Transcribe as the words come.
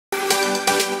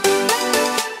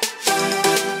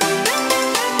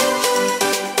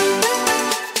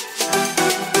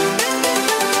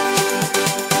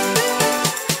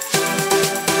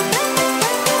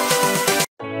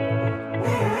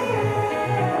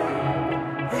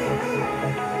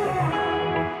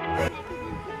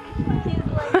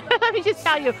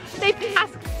tell you, they pass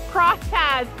cross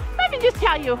paths. Let me just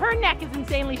tell you, her neck is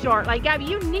insanely short. Like, Gabby,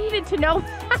 you needed to know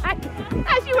that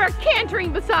as you were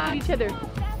cantering beside each other.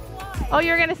 Oh,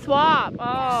 you're gonna swap. Oh,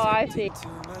 I see.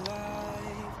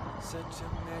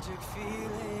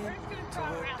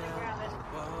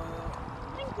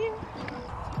 Thank you.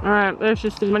 All right, there's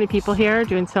just so many people here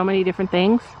doing so many different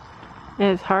things.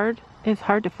 It's hard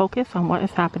to focus on what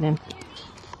is happening.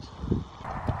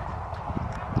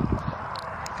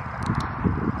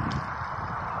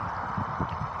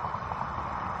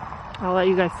 I'll let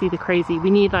you guys see the crazy. We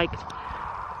need like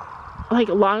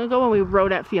long ago when we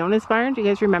rode at Fiona's barn, do you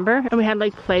guys remember? And we had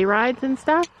like play rides and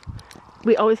stuff.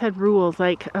 We always had rules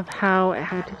like of how it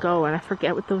had to go, and I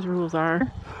forget what those rules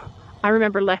are. I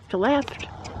remember left to left.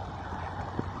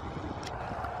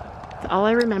 That's all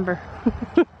I remember.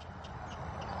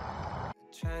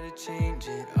 Trying to change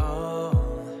it all,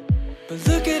 but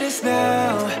look at us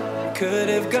now. Could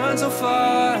have gone so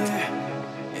far.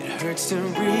 It hurts to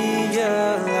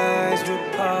realize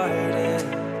we're parted.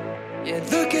 Yeah,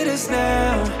 look at us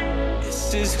now.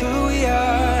 This is who we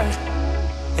are.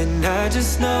 And I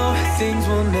just know things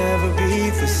will never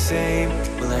be the same.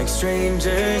 We're like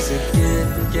strangers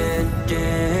again.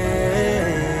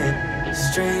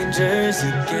 Strangers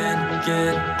again.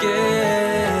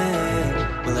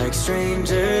 We're like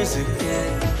strangers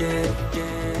again.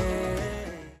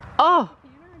 Oh,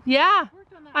 yeah,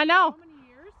 I know.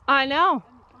 I know.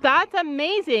 That's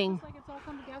amazing.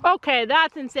 Okay,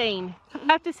 that's insane. I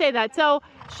have to say that. So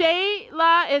Shay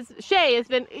has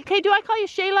been, okay, do I call you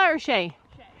Shayla or Shay?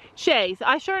 Shay. So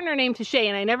I shortened her name to Shay,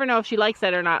 and I never know if she likes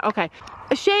that or not. Okay.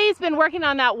 Shay's been working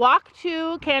on that walk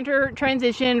to canter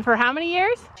transition for how many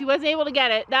years? She wasn't able to get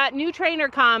it. That new trainer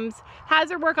comes, has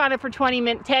her work on it for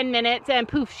 10 minutes, and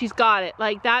poof, she's got it.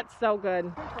 Like, that's so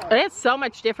good. And it's so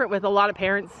much different with a lot of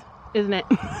parents, isn't it?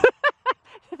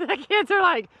 The kids are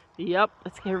like, yep,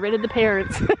 let's get rid of the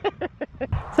parents.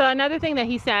 So another thing that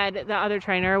he said, the other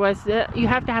trainer, was that you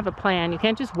have to have a plan. You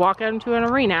can't just walk out into an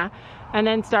arena and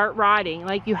then start riding.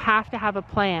 Like, you have to have a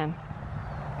plan.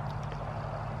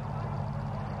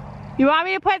 You want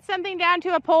me to put something down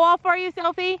to a pole for you,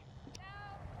 Sophie?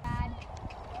 I'm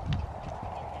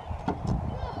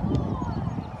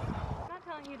not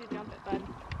telling you to jump it, bud.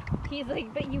 He's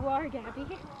like, but you are, Gabby.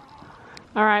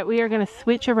 All right, we are gonna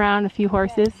switch around a few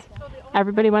horses.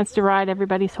 Everybody wants to ride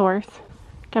everybody's horse.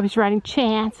 Gabby's riding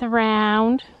Chance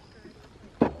around.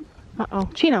 Uh-oh,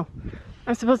 Chino.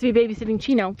 I'm supposed to be babysitting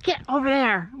Chino. Get over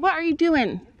there. What are you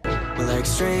doing? We're like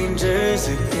strangers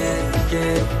again.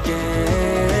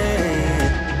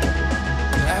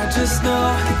 I just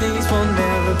know things will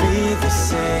never be the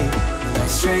same. We're like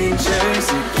strangers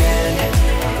again.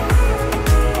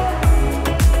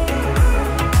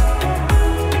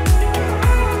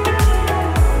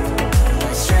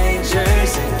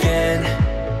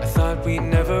 We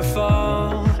never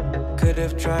fall. Could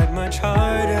have tried much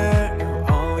harder.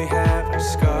 All we have are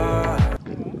scars.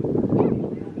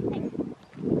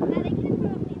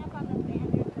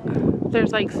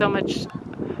 There's like so much.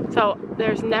 So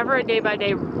there's never a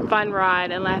day-by-day fun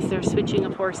ride unless they're switching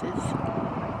of horses.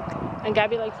 And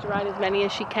Gabby likes to ride as many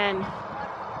as she can.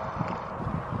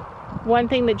 One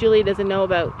thing that Julie doesn't know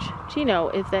about Chino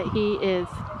is that he is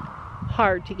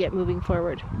hard to get moving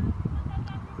forward.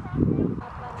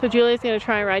 So Julie's gonna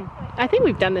try and ride, I think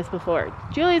we've done this before.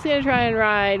 Julie's gonna try and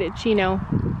ride Chino,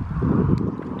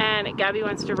 and Gabby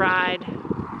wants to ride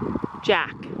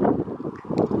Jack.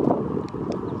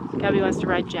 Gabby wants to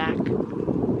ride Jack.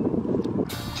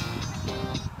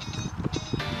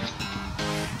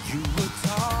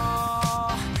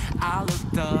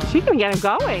 She can get him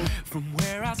going.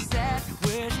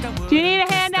 Do you need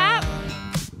a hand up?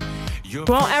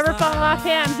 Won't ever fall off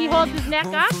him. He holds his neck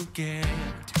up.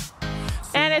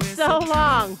 And it's so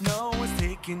long.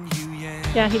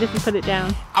 Yeah, he doesn't put it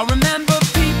down. I remember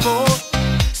people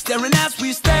staring as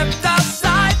we stepped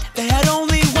outside. They had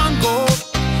only one goal.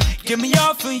 Get me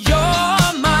off of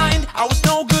your mind. I was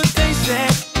no good, they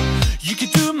said. You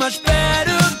could do much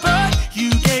better, but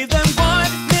you gave them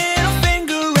one middle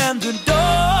finger and the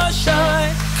door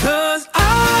shut. 'Cause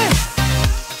I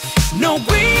know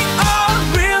we are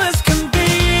real as can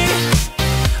be.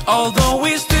 Although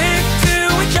we stick to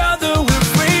each other, we're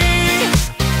free.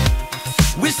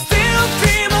 We still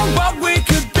dream of what we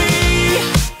could be.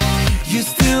 You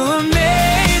still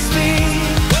amaze me.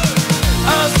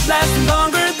 Us lasting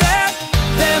longer than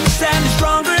them, standing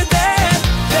stronger than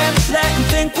them, let them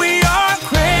think we are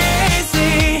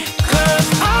crazy. 'Cause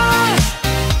I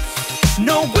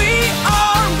know we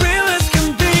are real as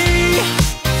can be.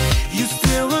 You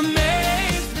still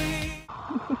amaze me.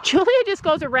 Julia just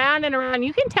goes around and around.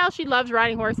 You can tell she loves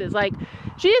riding horses. Like,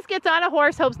 She just gets on a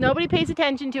horse, hopes nobody pays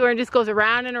attention to her, and just goes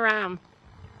around and around.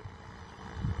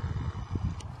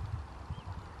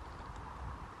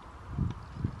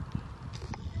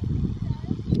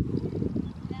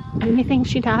 Anything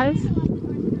she does?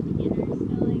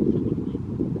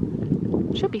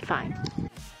 She'll be fine.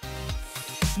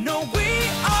 No, we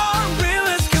are real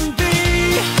as can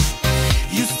be.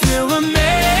 You still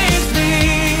amaze me.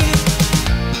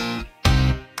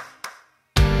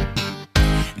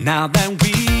 Now that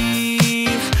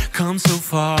we've come so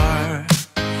far,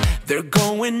 they're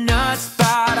going nuts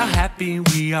about how happy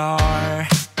we are.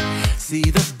 See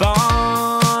the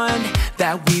bond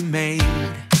that we made.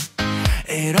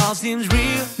 It all seems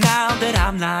real now that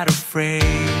I'm not afraid.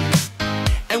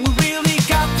 And we really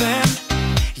got them.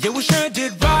 Yeah, we sure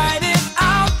did write it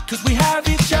out. Cause we have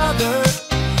each other.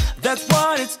 That's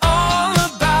what it's all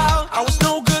about. I was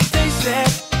no good, they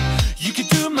said. You could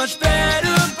do much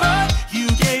better, but you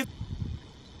gave.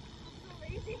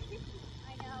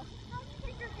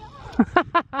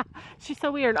 She's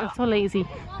so weird. I'm so lazy.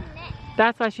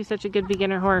 That's why she's such a good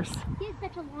beginner horse. He has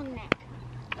such a long neck.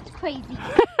 It's crazy.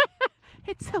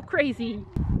 It's so crazy.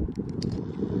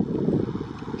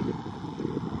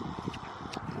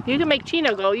 You can make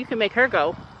Chino go, you can make her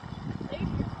go.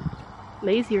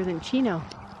 Lazier than Chino.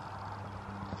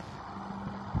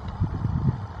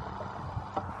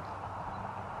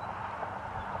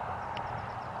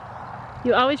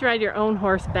 You always ride your own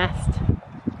horse best.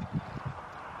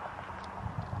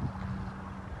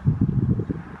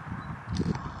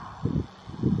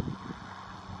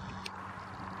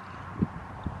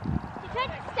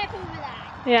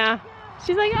 Yeah,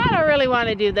 she's like, I don't really want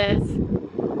to do this.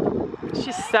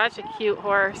 She's such a cute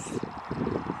horse.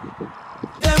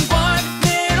 Then one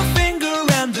little finger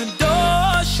and the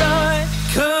door shut.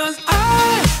 Cause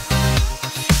I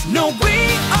know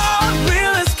we are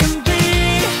real as can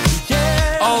be.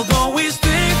 Yeah. Although we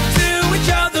stick to each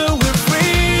other, we're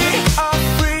free. We are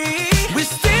free. We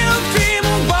still dream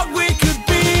of what we could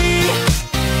be.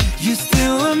 You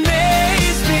still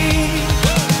amaze me.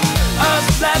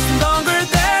 Us lasting longer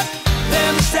than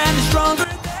them, standing stronger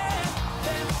than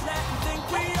them, think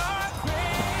we are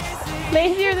crazy.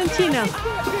 Lazier than Chino.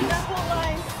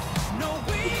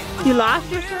 You lost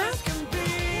your stirrup?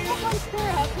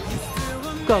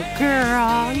 Go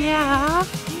girl, yeah.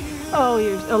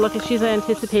 Oh, oh look, she's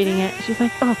anticipating it. She's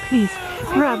like, oh please,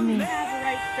 rub me.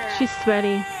 She's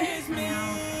sweaty.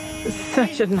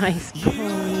 Such a nice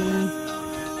pony.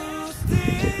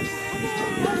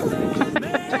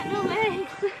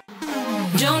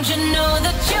 Don't you know